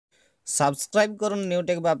Subscribe করুন new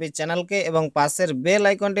take বাপি চ্যানেলকে এবং পাশের বেল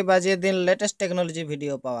আইকনটি বাজিয়ে দিন লেটেস্ট টেকনোলজি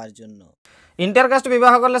ভিডিও পাওয়ার জন্য। ইন্টারকাস্ট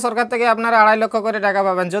বিবাহ করলে সরকার থেকে আপনারা 2.5 লক্ষ করে টাকা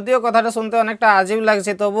পাবেন। যদিও কথাটা শুনতে অনেকটা আজীব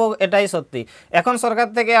লাগছে, তবুও এটাই সত্যি। এখন সরকার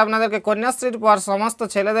থেকে আপনাদেরকে কন্যাশ্রীর পর সমস্ত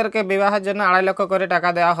ছেলেদেরকে বিবাহের জন্য 2.5 লক্ষ করে টাকা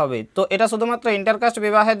দেওয়া হবে। তো এটা শুধুমাত্র ইন্টারকাস্ট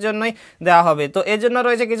বিবাহের জন্যই দেওয়া হবে। তো এর জন্য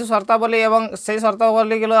রয়েছে কিছু শর্তাবলী এবং সেই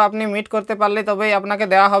শর্তাবলীগুলো আপনি মিট করতে পারলে তবেই আপনাকে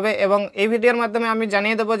দেওয়া হবে। এবং এই ভিডিওর মাধ্যমে আমি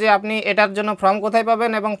জানিয়ে দেবো যে আপনি এটার জন্য ফর্ম কোথায়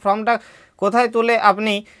পাবেন এবং ফর্মটা কোথায় তুলে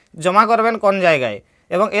আপনি জমা করবেন কোন জায়গায়,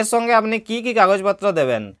 এবং এর সঙ্গে আপনি কি কি কাগজপত্র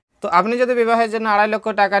দেবেন। তো আপনি যদি বিবাহের জন্য 2.5 লক্ষ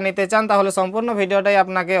টাকা নিতে চান তাহলে সম্পূর্ণ ভিডিওটাই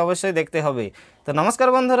আপনাকে অবশ্যই দেখতে হবে। তো নমস্কার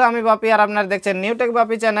বন্ধুরা, আমি বাপি আর আপনারা দেখছেন নিউ টেক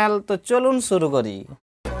বাপি চ্যানেল। তো চলুন শুরু করি।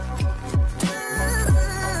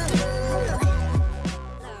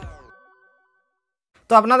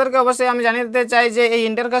 তো আপনাদেরকে অবশ্যই আমি জানিয়ে দিতে চাই যে এই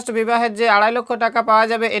ইন্টারকাস্ট বিবাহের যে 2.5 লক্ষ টাকা পাওয়া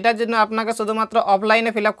যাবে, এটার জন্য আপনাকে শুধুমাত্র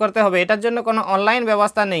অফলাইনে ফিল আপ করতে হবে। এটার জন্য কোনো অনলাইন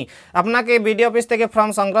ব্যবস্থা নেই। আপনাকে বিডিও অফিস থেকে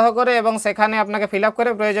ফর্ম সংগ্রহ করে এবং সেখানে আপনাকে ফিল আপ করে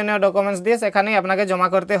প্রয়োজনীয় ডকুমেন্টস দিয়ে সেখানেই আপনাকে জমা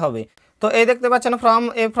করতে হবে। তো এই দেখতে পাচ্ছেন ফর্ম,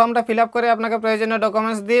 এই ফর্মটা ফিল আপ করে আপনাকে প্রয়োজনীয়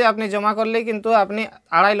ডকুমেন্টস দিয়ে আপনি জমা করলেই কিন্তু আপনি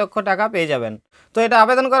 2.5 লক্ষ টাকা পেয়ে যাবেন। তো এটা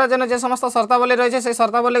আবেদন করার জন্য যে সমস্ত শর্তাবলী রয়েছে সেই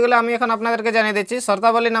শর্তাবলীগুলো আমি এখন আপনাদেরকে জানিয়ে দিচ্ছি।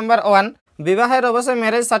 শর্তাবলী নাম্বার 1, বিবাহের অবশ্যই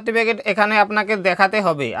ম্যারেজ সার্টিফিকেট এখানে আপনাকে দেখাতে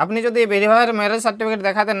হবে। আপনি যদি বিবাহের ম্যারেজ সার্টিফিকেট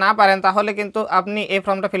দেখাতে না পারেন তাহলে কিন্তু আপনি এই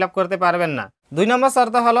ফর্মটা ফিল আপ করতে পারবেন না। 2 নম্বর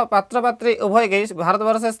শর্ত হলো পাত্রপাত্রী উভয়কেই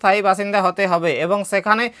ভারতবর্ষের স্থায়ী বাসিন্দা হতে হবে এবং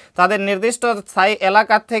সেখানে তাদের নির্দিষ্ট স্থায়ী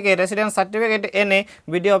এলাকার থেকে রেসিডেন্স সার্টিফিকেট এনে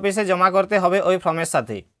বিডিও অফিসে জমা করতে হবে ওই ফর্মের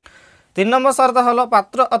সাথে। 3 নম্বর শর্ত হলো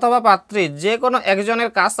পাত্র অথবা পাত্রী যে কোনো একজনের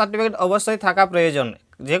কাস্ট সার্টিফিকেট অবশ্যই থাকা প্রয়োজন।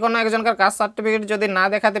 যে কোনো একজনকার কাস্ট সার্টিফিকেট যদি না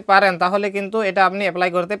দেখাতে পারেন তাহলে কিন্তু এটা আপনি অ্যাপ্লাই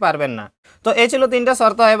করতে পারবেন না। তো এই ছিল 3টে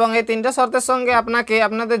শর্ত, এবং এই 3টে শর্তের সঙ্গে আপনাকে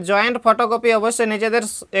আপনাদের জয়েন্ট ফটোকপি অবশ্যই নিজেদের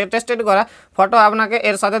অ্যাটেস্টেড করা ফটো আপনাকে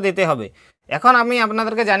এর সাথে দিতে হবে। এখন আমি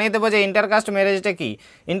আপনাদেরকে জানিয়ে দেবো যে ইন্টারকাস্ট ম্যারেজটা কি।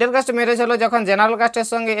 ইন্টারকাস্ট ম্যারেজ হলো যখন জেনারেল কাস্টের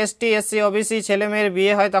সঙ্গে ST SC OBC ছেলে মেয়ের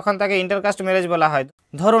বিয়ে হয় তখন তাকে ইন্টারকাস্ট ম্যারেজ বলা হয়।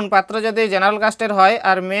 ধরুন পাত্র যদি জেনারেল কাস্টের হয়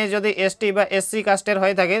আর মেয়ে যদি ST বা SC কাস্টের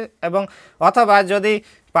হয়ে থাকে, এবং অথবা যদি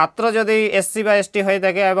পাত্র যদি SC বা ST হয়ে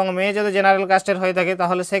থাকে এবং মেয়ে যদি জেনারেল কাস্টের হয়ে থাকে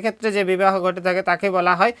তাহলে সেক্ষেত্রে যে বিবাহ ঘটে থাকে তাকে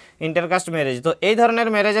বলা হয় ইন্টারকাস্ট ম্যারেজ। তো এই ধরনের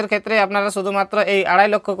ম্যারেজের ক্ষেত্রে আপনারা শুধুমাত্র এই 2.5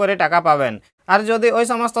 লক্ষ করে টাকা পাবেন। আর যদি ওই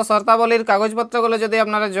সমস্ত শর্তাবলীর কাগজপত্রগুলো যদি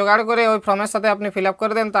আপনারা জোগাড় করে ওই ফর্মের সাথে আপনি ফিল আপ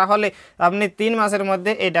করে দেন তাহলে আপনি 3 মাসের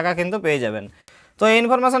মধ্যে এই টাকা কিন্তু পেয়ে যাবেন। তো এই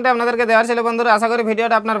ইনফরমেশনটা আপনাদেরকে দেওয়ার ছিল বন্ধুরা। আশা করি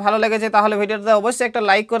ভিডিওটা আপনার ভালো লেগেছে। তাহলে ভিডিওটা অবশ্যই একটা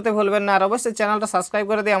লাইক করতে ভুলবেন না, আর অবশ্যই চ্যানেলটা সাবস্ক্রাইব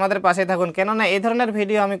করে দিয়ে আমাদের পাশে থাকুন, কেননা এই ধরনের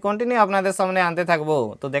ভিডিও আমি কন্টিনিউ আপনাদের সামনে আনতে থাকবো।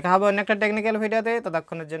 তো দেখা হবে অন্য একটা টেকনিক্যাল ভিডিওতে।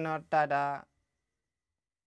 ততক্ষণের জন্য টাটা।